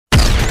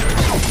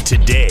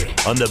Today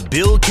on The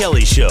Bill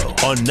Kelly Show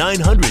on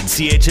 900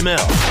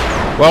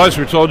 CHML. Well, as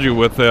we told you,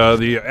 with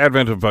the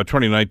advent of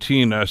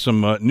 2019,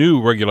 some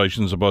new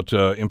regulations about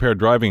impaired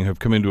driving have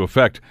come into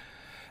effect.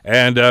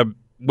 And,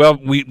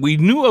 we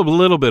knew a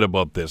little bit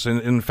about this.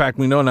 And in fact,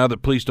 we know now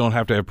that police don't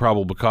have to have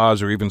probable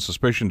cause or even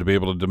suspicion to be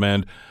able to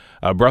demand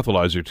a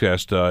breathalyzer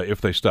test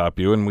if they stop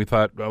you. And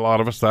a lot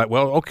of us thought,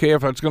 well, okay,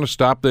 if that's going to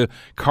stop the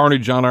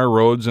carnage on our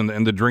roads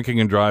and the drinking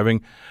and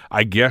driving,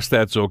 I guess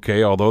that's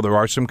okay, although there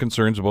are some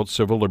concerns about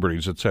civil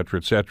liberties, et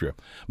cetera, et cetera.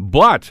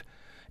 But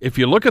if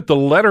you look at the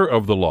letter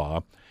of the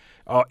law,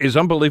 as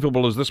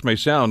unbelievable as this may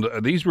sound,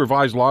 these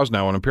revised laws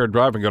now on impaired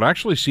driving could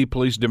actually see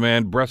police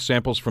demand breath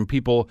samples from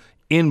people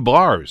in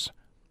bars,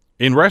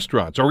 in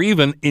restaurants, or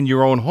even in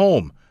your own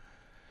home.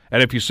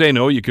 And if you say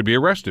no, you could be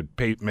arrested,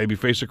 maybe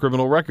face a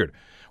criminal record,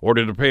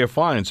 ordered to pay a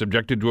fine,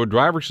 subjected to a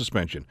driver's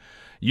suspension.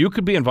 You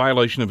could be in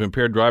violation of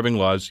impaired driving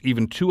laws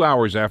even 2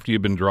 hours after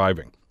you've been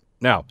driving.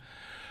 Now,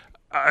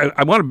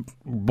 I want to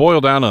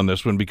boil down on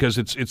this one because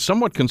it's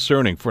somewhat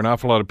concerning for an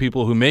awful lot of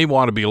people who may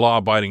want to be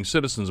law-abiding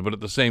citizens, but at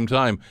the same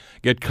time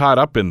get caught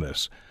up in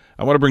this.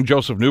 I want to bring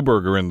Joseph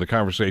Neuberger in the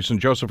conversation.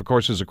 Joseph, of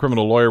course, is a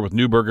criminal lawyer with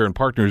Neuberger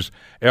Partners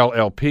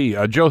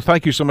LLP. Joe,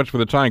 thank you so much for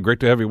the time. Great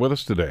to have you with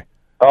us today.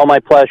 Oh, my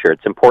pleasure.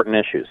 It's important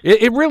issues.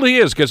 It really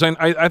is, because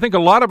I think a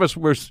lot of us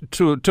were,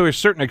 to a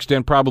certain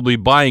extent, probably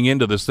buying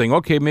into this thing.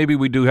 Okay, maybe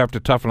we do have to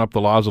toughen up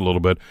the laws a little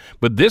bit.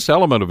 But this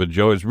element of it,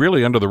 Joe, is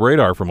really under the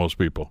radar for most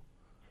people.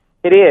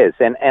 It is,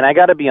 and I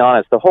got to be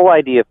honest, the whole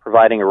idea of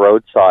providing a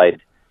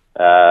roadside,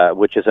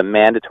 which is a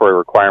mandatory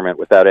requirement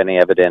without any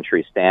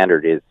evidentiary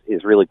standard,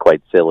 is really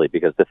quite silly,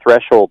 because the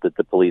threshold that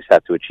the police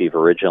had to achieve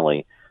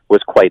originally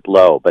was quite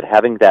low, but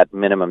having that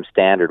minimum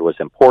standard was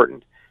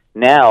important.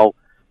 Now,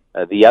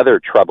 the other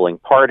troubling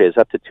part is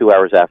up to 2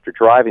 hours after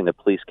driving, the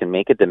police can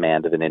make a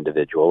demand of an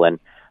individual. And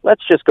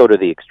let's just go to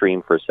the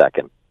extreme for a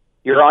second.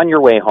 You're on your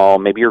way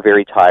home. Maybe you're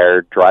very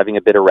tired, driving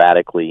a bit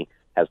erratically,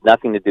 has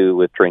nothing to do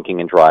with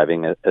drinking and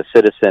driving. A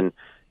citizen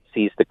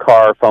sees the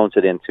car, phones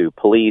it into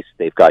police.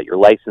 They've got your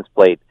license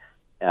plate.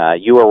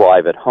 You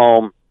arrive at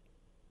home,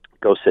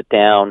 go sit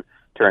down,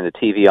 turn the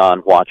TV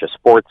on, watch a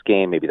sports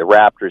game, maybe the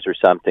Raptors or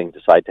something,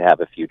 decide to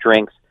have a few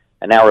drinks.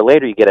 An hour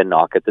later, you get a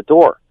knock at the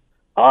door.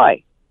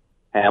 Hi.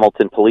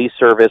 Hamilton Police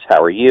Service,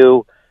 how are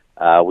you?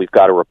 We've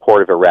got a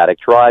report of erratic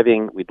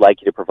driving. We'd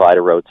like you to provide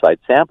a roadside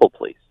sample,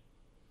 please.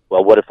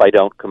 Well, what if I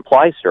don't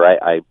comply, sir?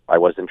 I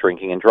wasn't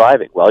drinking and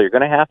driving. Well, you're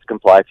going to have to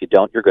comply. If you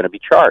don't, you're going to be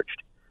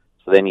charged.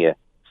 So then you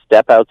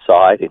step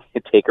outside and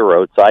you take a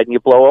roadside and you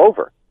blow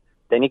over.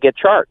 Then you get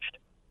charged.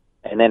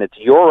 And then it's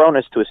your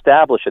onus to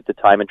establish at the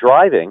time of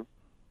driving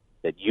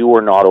that you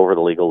were not over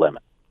the legal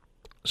limit.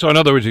 So in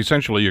other words,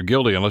 essentially, you're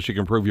guilty unless you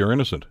can prove you're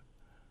innocent.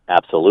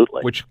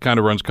 Absolutely. Which kind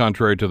of runs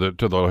contrary to the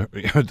to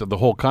the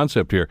whole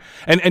concept here.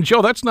 And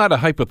Joe, that's not a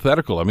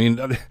hypothetical. I mean,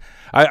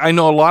 I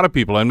know a lot of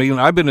people. I mean,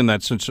 I've been in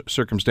that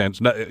circumstance.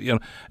 You know,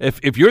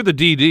 if you're the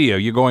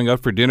DD, you're going out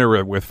for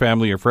dinner with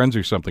family or friends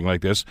or something like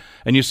this,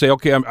 and you say,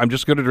 okay, I'm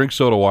just going to drink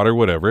soda water,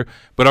 whatever,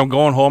 but I'm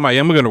going home. I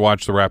am going to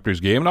watch the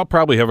Raptors game, and I'll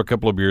probably have a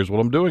couple of beers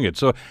while I'm doing it.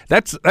 So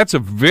that's a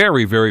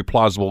very, very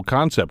plausible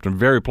concept and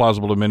very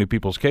plausible in many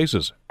people's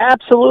cases.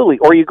 Absolutely.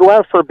 Or you go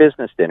out for a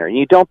business dinner and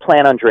you don't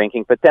plan on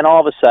drinking, but then all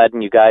of a sudden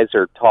you guys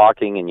are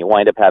talking and you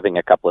wind up having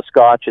a couple of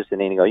scotches,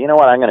 and then you go, you know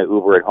what, I'm going to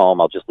Uber at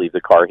home. I'll just leave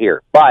the car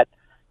here. But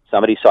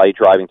somebody saw you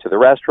driving to the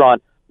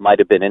restaurant, might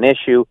have been an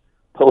issue.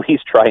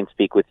 Police try and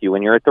speak with you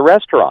when you're at the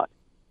restaurant,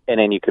 and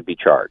then you could be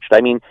charged. I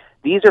mean,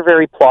 these are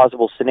very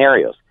plausible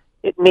scenarios.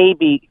 It may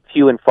be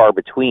few and far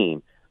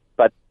between,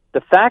 but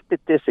the fact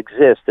that this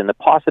exists and the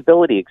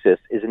possibility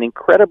exists is an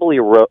incredible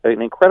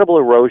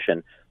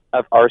erosion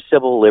of our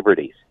civil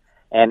liberties.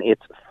 And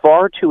it's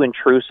far too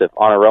intrusive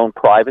on our own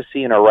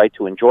privacy and our right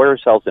to enjoy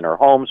ourselves in our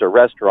homes or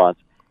restaurants.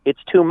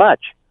 It's too much.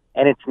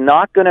 And it's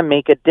not going to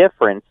make a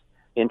difference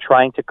in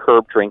trying to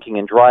curb drinking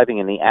and driving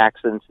and the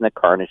accidents and the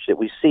carnage that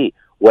we see.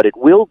 What it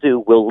will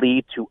do will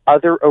lead to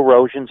other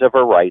erosions of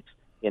our rights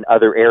in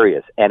other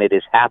areas. And it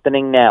is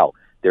happening now.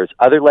 There's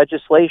other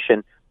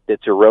legislation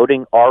that's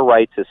eroding our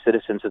rights as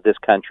citizens of this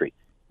country.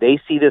 They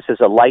see this as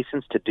a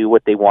license to do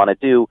what they want to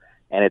do,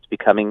 and it's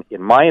becoming,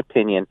 in my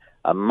opinion,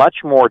 a much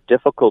more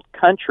difficult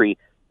country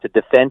to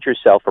defend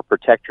yourself or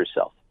protect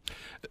yourself.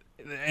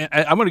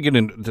 I'm going to get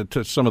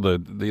into some of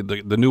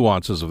the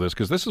nuances of this,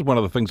 because this is one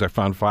of the things I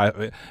found.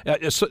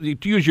 To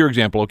use your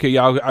example, okay,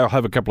 yeah, I'll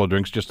have a couple of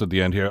drinks just at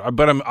the end here,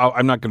 but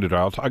I'm not going to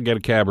drive. I'll get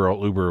a cab or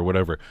I'll Uber or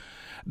whatever.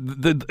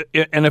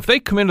 And if they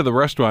come into the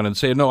restaurant and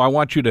say, no, I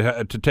want you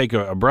to take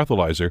a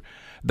breathalyzer,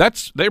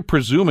 they're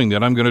presuming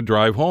that I'm going to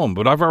drive home,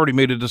 but I've already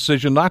made a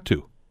decision not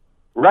to.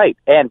 Right,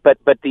 but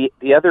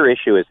the other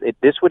issue is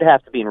this would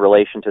have to be in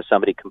relation to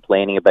somebody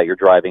complaining about your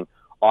driving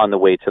on the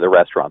way to the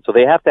restaurant. So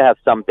they have to have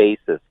some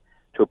basis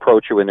to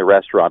approach you in the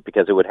restaurant,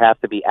 because it would have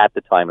to be at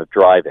the time of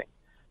driving.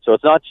 So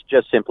it's not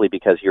just simply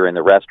because you're in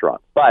the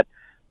restaurant. But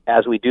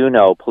as we do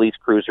know, police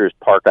cruisers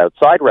park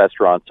outside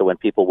restaurants, so when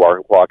people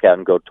walk out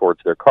and go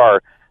towards their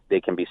car,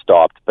 they can be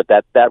stopped. But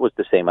that was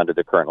the same under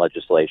the current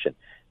legislation.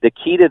 The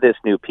key to this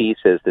new piece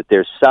is that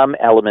there's some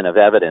element of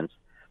evidence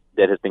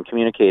that has been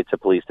communicated to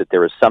police that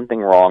there is something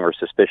wrong or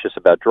suspicious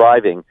about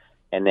driving,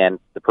 and then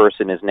the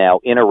person is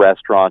now in a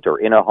restaurant or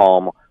in a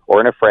home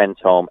or in a friend's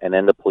home, and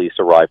then the police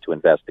arrive to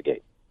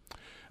investigate.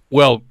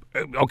 Well,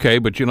 okay,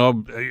 but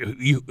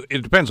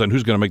it depends on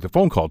who's going to make the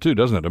phone call too,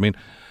 doesn't it? I mean,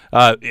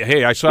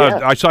 hey, I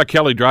saw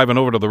Kelly driving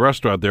over to the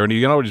restaurant there, and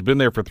he's been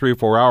there for 3 or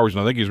 4 hours,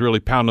 and I think he's really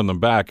pounding them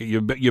back.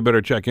 You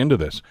better check into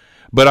this.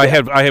 But I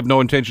have no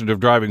intention of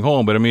driving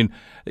home. But I mean,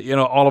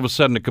 all of a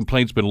sudden a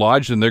complaint's been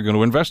lodged, and they're going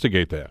to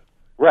investigate that.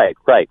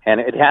 Right,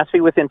 and it has to be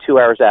within 2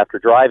 hours after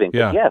driving.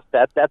 Yeah. But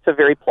yes, that's a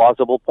very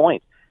plausible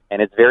point,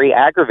 and it's very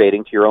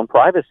aggravating to your own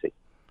privacy.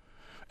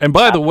 And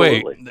by the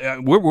way,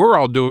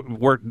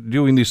 we're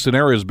doing these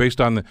scenarios based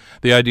on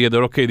the idea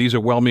that, okay, these are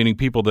well-meaning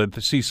people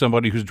that see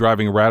somebody who's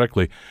driving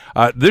erratically.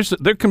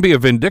 There can be a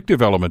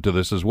vindictive element to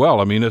this as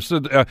well. I mean, if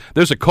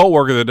there's a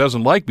coworker that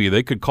doesn't like me,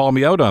 they could call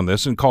me out on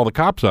this and call the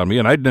cops on me,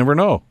 and I'd never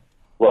know.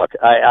 Look,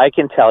 I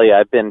can tell you,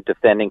 I've been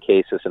defending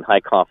cases in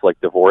high-conflict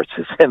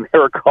divorces, and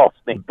there were calls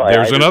made by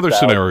There's another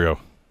scenario.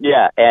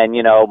 Yeah, and,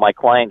 my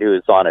client who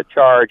is on a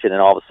charge, and then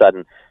all of a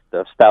sudden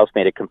the spouse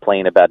made a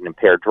complaint about an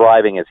impaired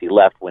driving as he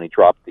left when he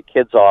dropped the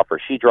kids off, or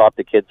she dropped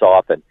the kids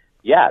off. And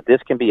yeah,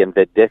 this can be a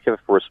vindictive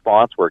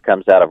response where it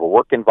comes out of a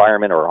work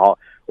environment or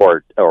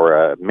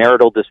a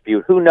marital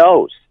dispute. Who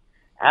knows?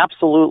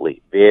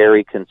 Absolutely.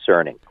 Very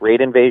concerning.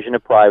 Great invasion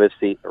of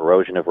privacy,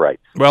 erosion of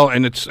rights. Well,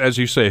 and it's, as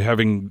you say,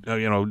 having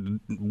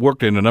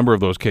worked in a number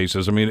of those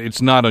cases, I mean,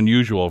 it's not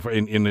unusual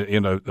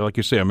in a, like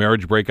you say, a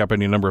marriage breakup,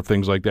 any number of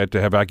things like that,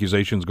 to have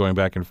accusations going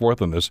back and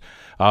forth on this.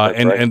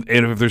 And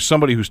if there's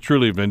somebody who's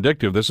truly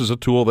vindictive, this is a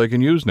tool they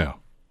can use now.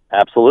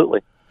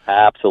 Absolutely.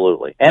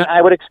 And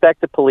I would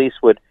expect the police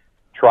would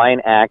try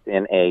and act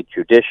in a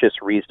judicious,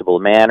 reasonable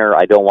manner.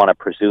 I don't want to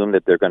presume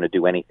that they're going to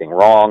do anything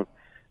wrong.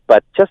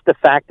 But just the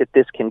fact that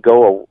this can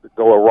go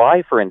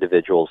awry for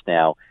individuals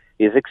now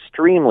is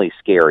extremely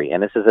scary.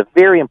 And this is a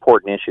very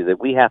important issue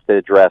that we have to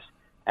address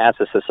as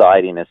a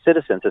society and as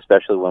citizens,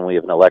 especially when we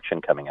have an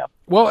election coming up.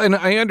 Well, and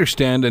I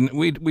understand, and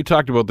we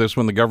talked about this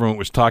when the government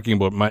was talking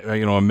about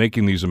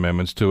making these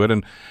amendments to it,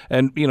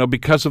 and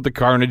because of the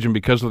carnage and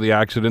because of the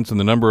accidents and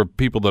the number of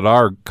people that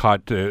are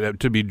caught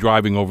to be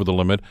driving over the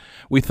limit,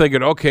 we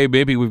figured, okay,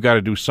 maybe we've got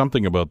to do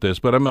something about this.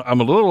 But I'm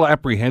a little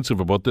apprehensive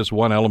about this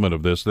one element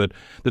of this, that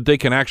they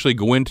can actually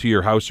go into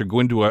your house or go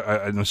into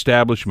an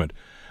establishment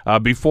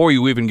before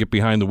you even get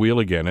behind the wheel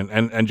again,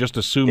 and just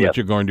assume that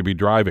you're going to be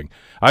driving.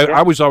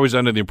 I was always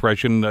under the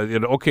impression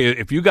that, okay,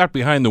 if you got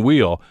behind the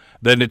wheel,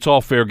 then it's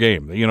all fair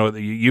game.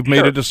 You've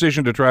made a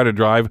decision to try to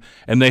drive,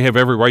 and they have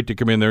every right to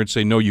come in there and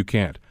say, no, you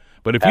can't.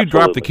 But if you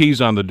drop the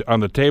keys on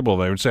the table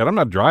there and say, I'm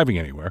not driving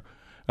anywhere,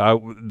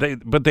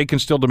 but they can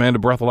still demand a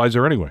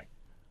breathalyzer anyway.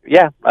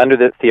 Yeah,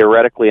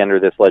 theoretically under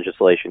this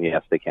legislation,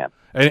 yes, they can.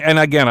 And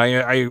again,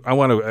 I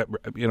want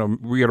to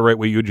reiterate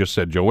what you just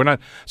said, Joe. We're not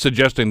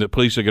suggesting that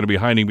police are going to be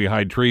hiding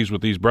behind trees with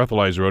these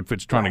breathalyzer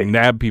outfits trying to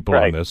nab people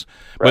on this,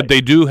 but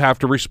they do have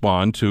to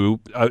respond to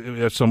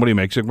if somebody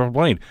makes a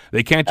complaint.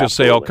 They can't just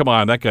say, "Oh, come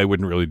on, that guy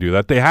wouldn't really do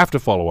that." They have to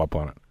follow up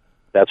on it.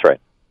 That's right.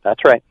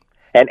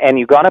 And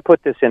you got to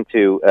put this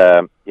into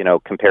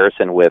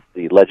comparison with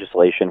the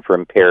legislation for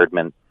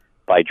impairment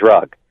by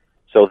drug.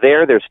 So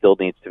there still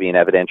needs to be an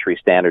evidentiary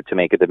standard to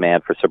make a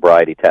demand for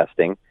sobriety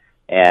testing.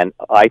 And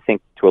I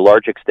think to a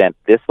large extent,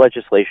 this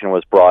legislation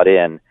was brought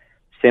in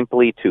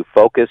simply to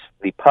focus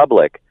the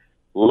public.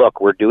 Look,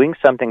 we're doing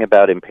something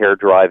about impaired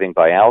driving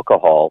by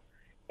alcohol,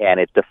 and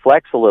it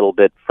deflects a little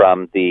bit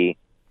from the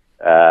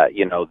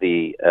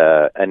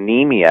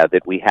anemia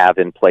that we have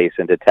in place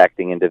in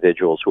detecting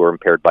individuals who are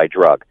impaired by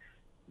drug.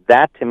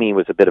 That, to me,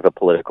 was a bit of a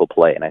political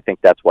play, and I think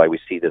that's why we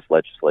see this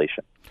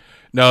legislation.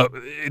 Now,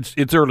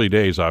 it's early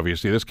days,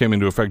 obviously. This came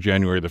into effect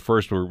January the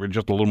 1st. We're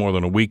just a little more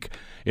than a week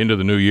into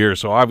the new year,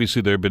 so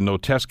obviously there have been no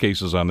test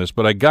cases on this,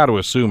 but I got to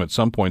assume at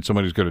some point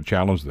somebody's going to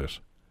challenge this.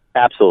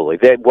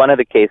 Absolutely. One of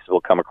the cases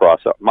will come across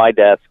my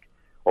desk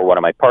or one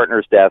of my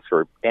partner's desks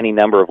or any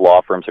number of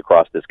law firms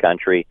across this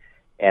country,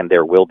 and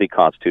there will be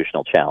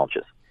constitutional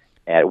challenges.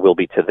 And it will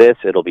be to this,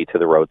 it'll be to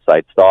the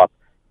roadside stop,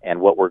 and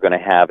what we're going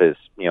to have is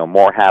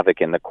more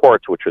havoc in the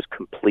courts, which was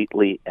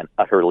completely and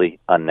utterly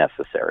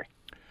unnecessary.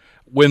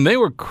 When they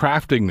were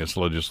crafting this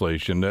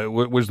legislation,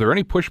 was there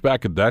any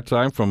pushback at that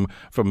time from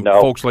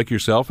folks like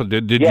yourself?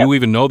 Did you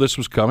even know this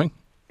was coming?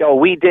 No,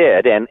 we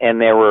did, and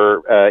there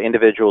were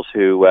individuals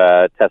who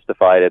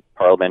testified at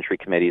parliamentary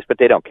committees, but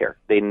they don't care.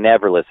 They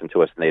never listen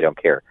to us, and they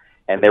don't care.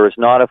 And there was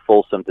not a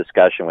fulsome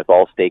discussion with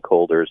all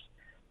stakeholders,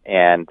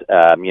 and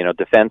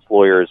defense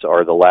lawyers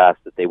are the last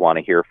that they want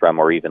to hear from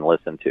or even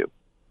listen to.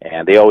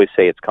 And they always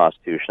say it's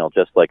constitutional,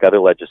 just like other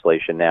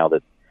legislation now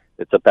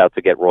that's about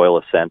to get royal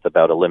assent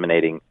about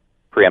eliminating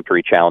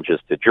preemptory challenges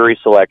to jury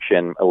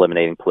selection,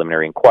 eliminating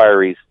preliminary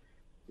inquiries.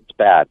 It's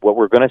bad. What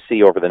we're going to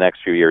see over the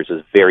next few years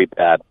is very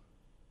bad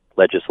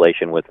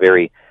legislation with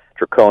very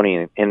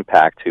draconian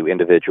impact to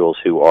individuals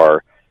who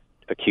are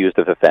accused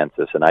of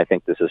offenses, and I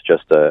think this is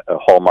just a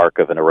hallmark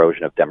of an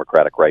erosion of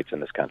democratic rights in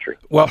this country.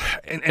 Well,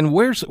 and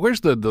where's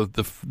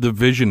the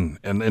vision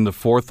and the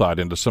forethought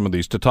into some of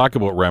these to talk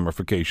about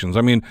ramifications?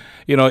 I mean,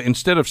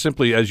 instead of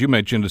simply, as you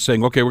mentioned,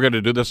 saying, okay, we're going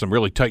to do this and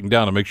really tighten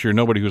down and make sure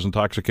nobody who's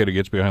intoxicated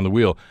gets behind the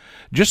wheel,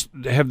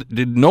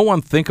 did no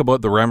one think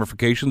about the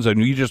ramifications?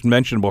 And you just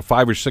mentioned about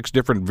 5 or 6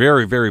 different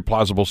very, very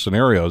plausible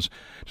scenarios.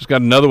 Just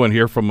got another one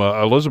here from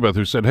Elizabeth,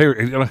 who said, hey,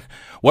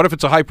 what if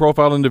it's a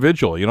high-profile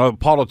individual, a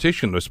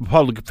politician, a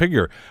public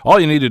figure? All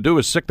you need to do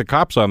is sick the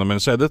cops on them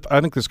and say,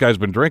 I think this guy's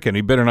been drinking.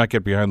 He better not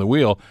get behind the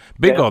wheel.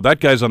 Bingo, that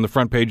guy's on the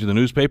front page of the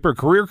newspaper.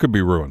 Career could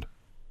be ruined.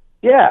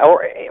 Yeah,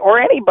 or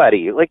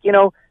anybody.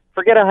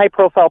 Forget a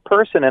high-profile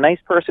person, a nice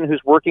person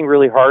who's working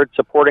really hard,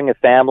 supporting a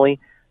family,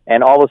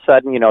 and all of a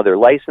sudden, their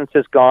license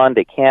is gone.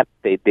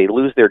 They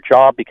lose their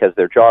job because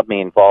their job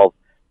may involve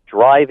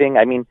driving.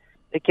 I mean,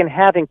 it can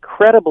have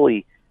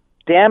incredibly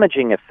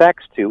damaging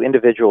effects to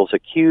individuals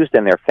accused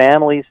and their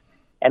families.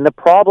 And the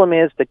problem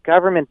is the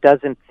government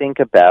doesn't think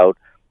about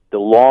the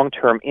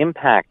long-term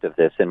impact of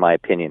this, in my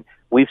opinion.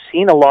 We've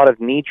seen a lot of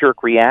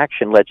knee-jerk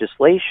reaction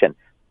legislation.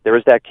 There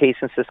was that case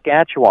in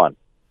Saskatchewan.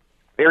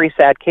 Very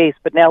sad case,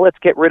 but now let's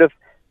get rid of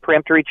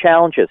peremptory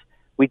challenges.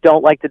 We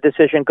don't like the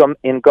decision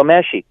in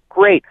Gomeshi.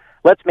 Great.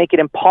 Let's make it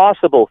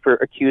impossible for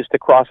accused to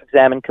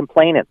cross-examine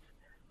complainants.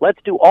 Let's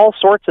do all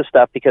sorts of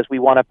stuff because we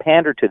want to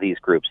pander to these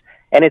groups.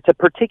 And it's a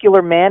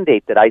particular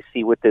mandate that I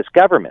see with this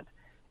government.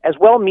 As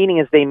well-meaning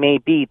as they may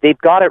be, they've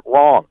got it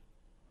wrong.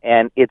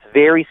 And it's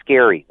very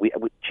scary.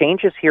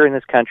 Changes here in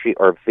this country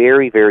are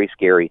very, very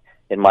scary,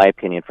 in my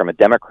opinion, from a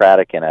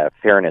democratic and a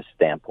fairness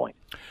standpoint.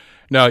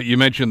 Now, you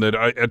mentioned that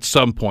at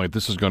some point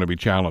this is going to be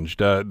challenged.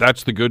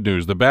 That's the good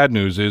news. The bad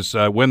news is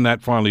when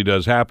that finally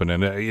does happen,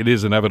 and it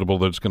is inevitable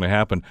that it's going to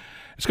happen,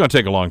 it's going to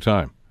take a long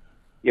time.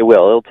 It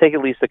will. It'll take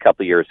at least a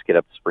couple of years to get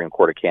up to the Supreme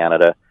Court of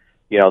Canada.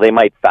 They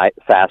might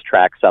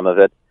fast-track some of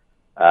it,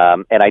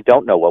 and I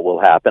don't know what will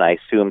happen. I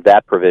assume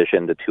that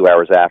provision, the 2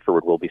 hours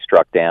afterward, will be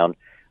struck down.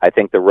 I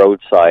think the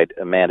roadside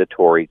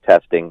mandatory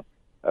testing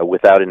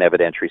without an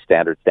evidentiary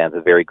standard stands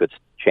a very good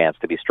chance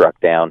to be struck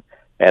down,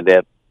 and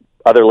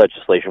other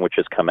legislation which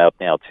has come out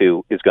now,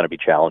 too, is going to be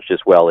challenged as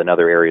well in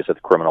other areas of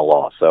the criminal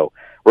law. So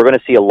we're going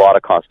to see a lot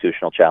of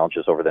constitutional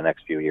challenges over the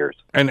next few years.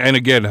 And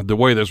again, the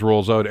way this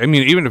rolls out, I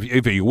mean, even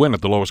if you win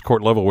at the lowest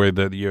court level, where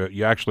that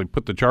you actually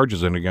put the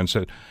charges in against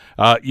it,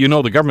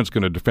 the government's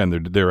going to defend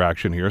their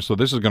action here. So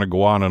this is going to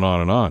go on and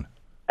on and on.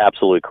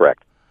 Absolutely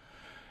correct.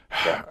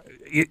 Yeah.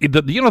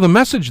 The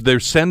message they're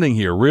sending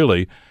here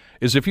really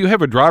is if you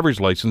have a driver's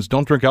license,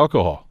 don't drink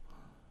alcohol.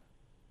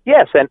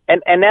 Yes, and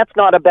that's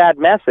not a bad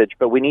message,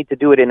 but we need to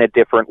do it in a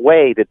different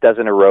way that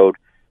doesn't erode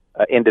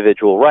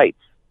individual rights.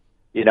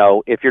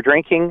 If you're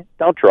drinking,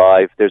 don't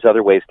drive. There's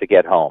other ways to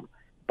get home.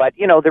 But,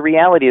 the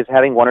reality is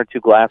having 1 or 2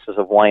 glasses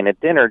of wine at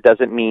dinner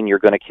doesn't mean you're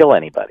going to kill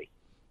anybody.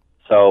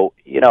 So,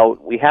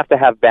 we have to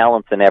have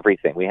balance in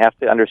everything. We have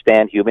to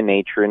understand human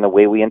nature and the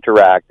way we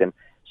interact and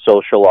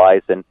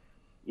socialize. And,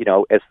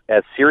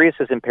 as serious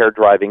as impaired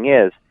driving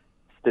is,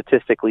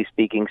 statistically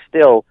speaking,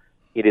 still,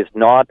 it is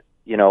not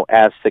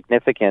as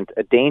significant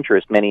a danger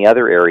as many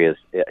other areas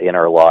in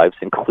our lives,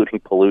 including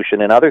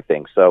pollution and other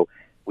things. So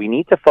we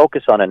need to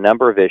focus on a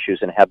number of issues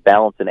and have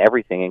balance in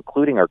everything,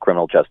 including our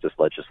criminal justice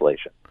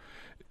legislation.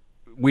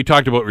 We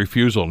talked about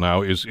refusal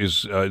now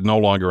is no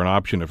longer an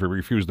option. If you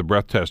refuse the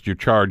breath test, you're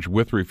charged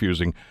with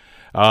refusing.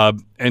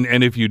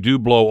 And if you do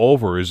blow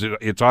over,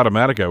 it's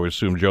automatic, I would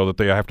assume, Joe, that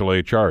they have to lay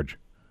a charge?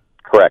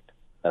 Correct.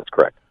 That's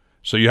correct.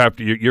 So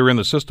you're in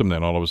the system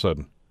then all of a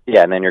sudden?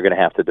 Yeah, and then you're going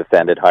to have to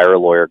defend it, hire a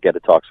lawyer, get a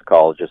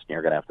toxicologist, and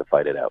you're going to have to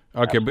fight it out.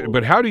 Okay,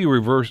 but how do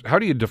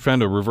you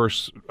defend a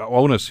reverse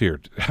onus here?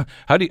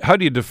 How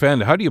do you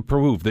defend, how do you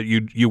prove that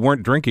you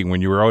weren't drinking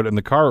when you were out in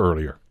the car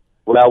earlier?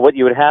 Well, what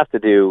you would have to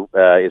do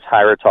is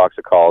hire a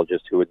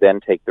toxicologist who would then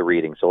take the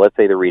reading. So let's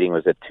say the reading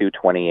was at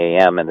 2:20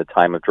 a.m. and the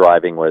time of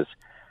driving was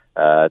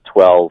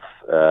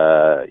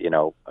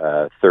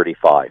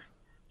 12:35.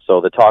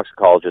 So the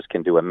toxicologist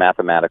can do a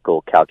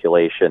mathematical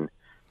calculation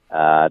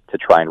to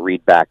try and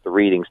read back the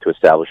readings to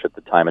establish at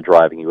the time of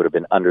driving you would have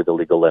been under the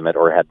legal limit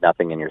or had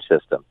nothing in your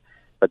system.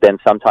 But then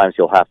sometimes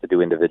you'll have to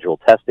do individual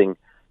testing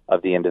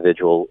of the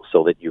individual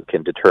so that you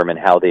can determine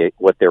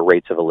what their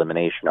rates of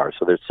elimination are.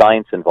 So there's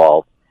science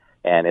involved,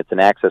 and it's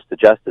an access to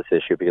justice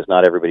issue because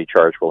not everybody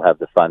charged will have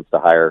the funds to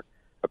hire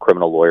a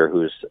criminal lawyer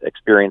who's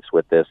experienced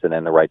with this and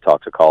then the right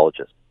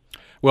toxicologist.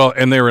 Well,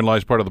 and therein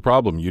lies part of the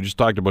problem. You just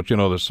talked about,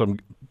 there's some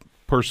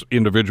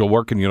individual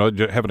working,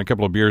 having a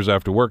couple of beers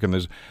after work,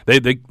 and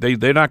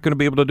they're not going to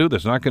be able to do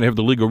this. They're not going to have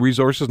the legal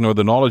resources nor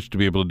the knowledge to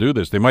be able to do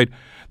this. They might,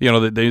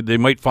 they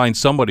might find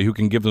somebody who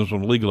can give them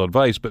some legal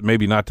advice, but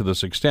maybe not to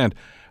this extent,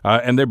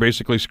 and they're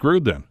basically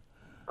screwed then.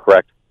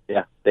 Correct.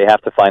 Yeah, they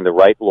have to find the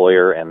right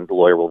lawyer, and the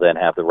lawyer will then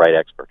have the right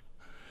expert.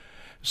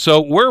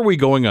 So where are we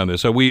going on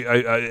this? Are we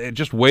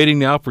just waiting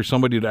now for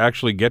somebody to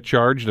actually get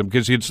charged?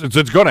 Because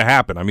it's going to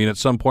happen. I mean, at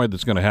some point,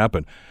 it's going to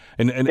happen.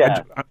 And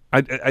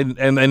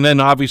then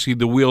obviously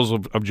the wheels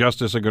of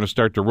justice are going to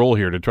start to roll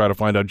here to try to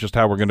find out just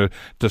how we're going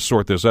to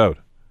sort this out.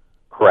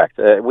 Correct.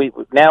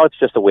 Now it's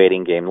just a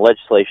waiting game.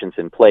 Legislation's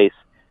in place.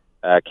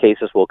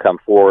 Cases will come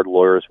forward.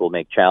 Lawyers will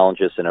make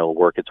challenges, and it will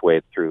work its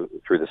way through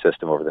the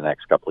system over the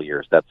next couple of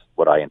years. That's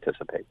what I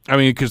anticipate. I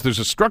mean, because there's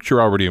a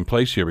structure already in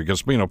place here.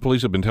 Because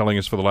police have been telling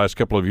us for the last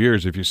couple of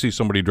years, if you see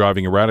somebody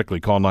driving erratically,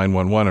 call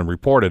 911 and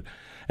report it,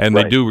 and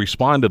Right. they do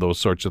respond to those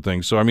sorts of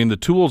things. So, I mean, the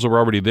tools are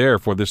already there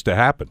for this to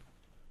happen.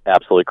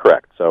 Absolutely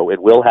correct. So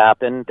it will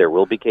happen. There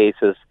will be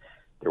cases.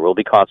 There will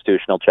be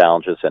constitutional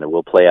challenges, and it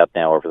will play out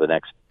now over the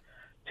next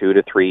 2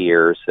 to 3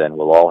 years, and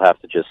we'll all have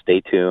to just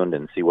stay tuned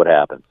and see what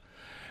happens.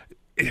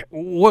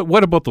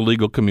 What about the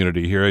legal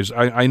community here?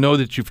 I know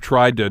that you've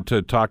tried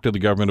to talk to the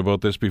government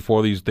about this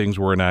before these things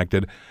were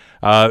enacted.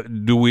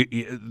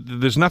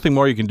 There's nothing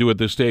more you can do at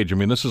this stage. I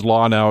mean, this is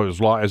law now. It's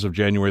law as of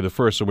January the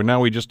 1st. So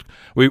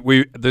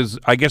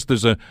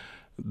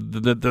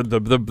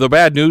the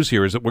bad news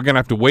here is that we're going to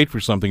have to wait for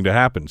something to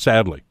happen,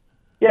 sadly.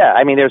 Yeah,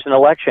 I mean, there's an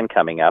election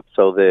coming up,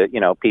 so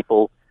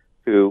people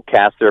who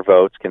cast their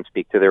votes can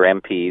speak to their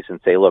MPs and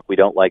say, look, we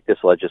don't like this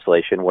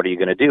legislation. What are you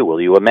going to do?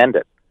 Will you amend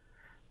it?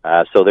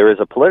 So there is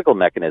a political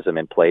mechanism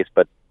in place,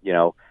 but,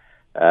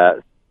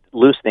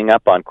 loosening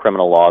up on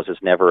criminal laws is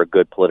never a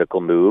good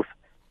political move.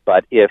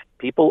 But if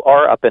people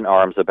are up in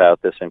arms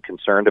about this and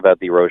concerned about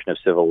the erosion of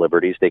civil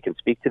liberties, they can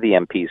speak to the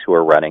MPs who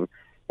are running,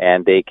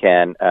 and they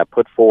can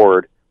put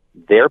forward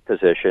their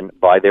position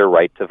by their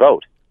right to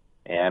vote.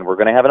 And we're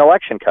going to have an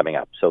election coming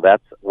up. So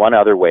that's one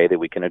other way that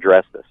we can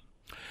address this.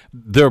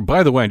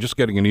 By the way, I'm just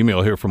getting an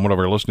email here from one of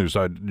our listeners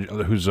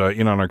who's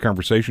in on our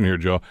conversation here,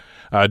 Joe.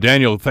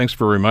 Daniel, thanks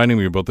for reminding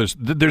me about this.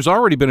 There's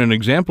already been an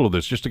example of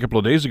this just a couple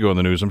of days ago in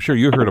the news. I'm sure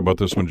you heard about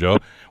this one, Joe,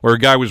 where a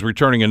guy was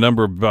returning a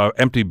number of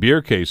empty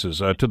beer cases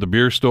to the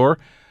beer store.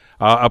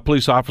 A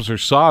police officer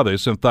saw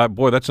this and thought,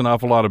 boy, that's an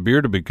awful lot of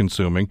beer to be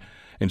consuming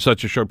in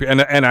such a short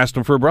period, and asked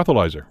him for a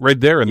breathalyzer right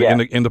there in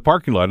the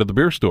parking lot of the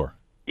beer store.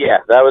 Yeah,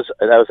 that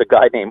was a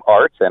guy named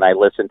Arts, and I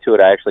listened to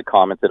it. I actually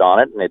commented on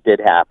it, and it did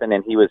happen.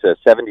 And he was a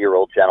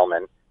 70-year-old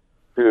gentleman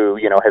who,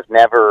 has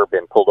never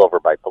been pulled over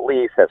by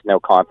police, has no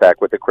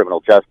contact with the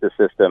criminal justice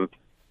system,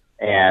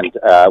 and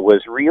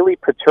was really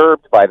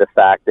perturbed by the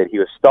fact that he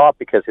was stopped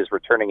because he's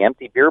returning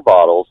empty beer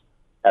bottles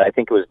at, I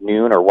think it was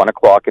noon or 1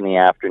 o'clock in the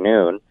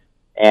afternoon.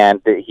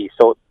 And he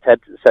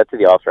said to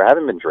the officer, I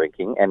haven't been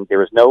drinking, and there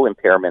was no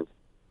impairment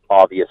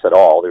obvious at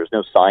all. There was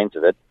no signs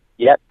of it.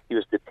 Yet he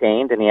was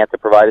detained and he had to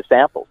provide a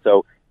sample.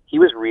 So he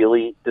was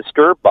really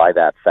disturbed by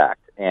that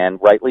fact, and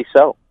rightly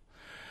so.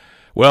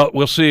 Well,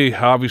 we'll see.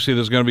 Obviously,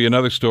 there's going to be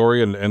another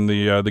story, and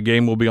the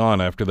game will be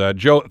on after that.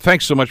 Joe,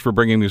 thanks so much for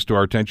bringing this to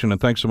our attention,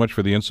 and thanks so much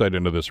for the insight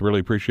into this.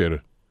 Really appreciate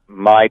it.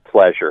 My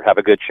pleasure. Have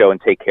a good show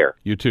and take care.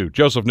 You too.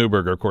 Joseph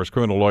Neuberger, of course,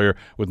 criminal lawyer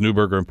with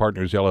Neuberger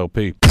Partners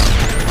LLP.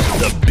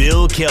 The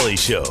Bill Kelly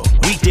Show,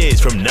 weekdays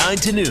from 9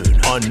 to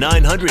noon on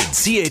 900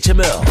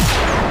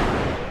 CHML.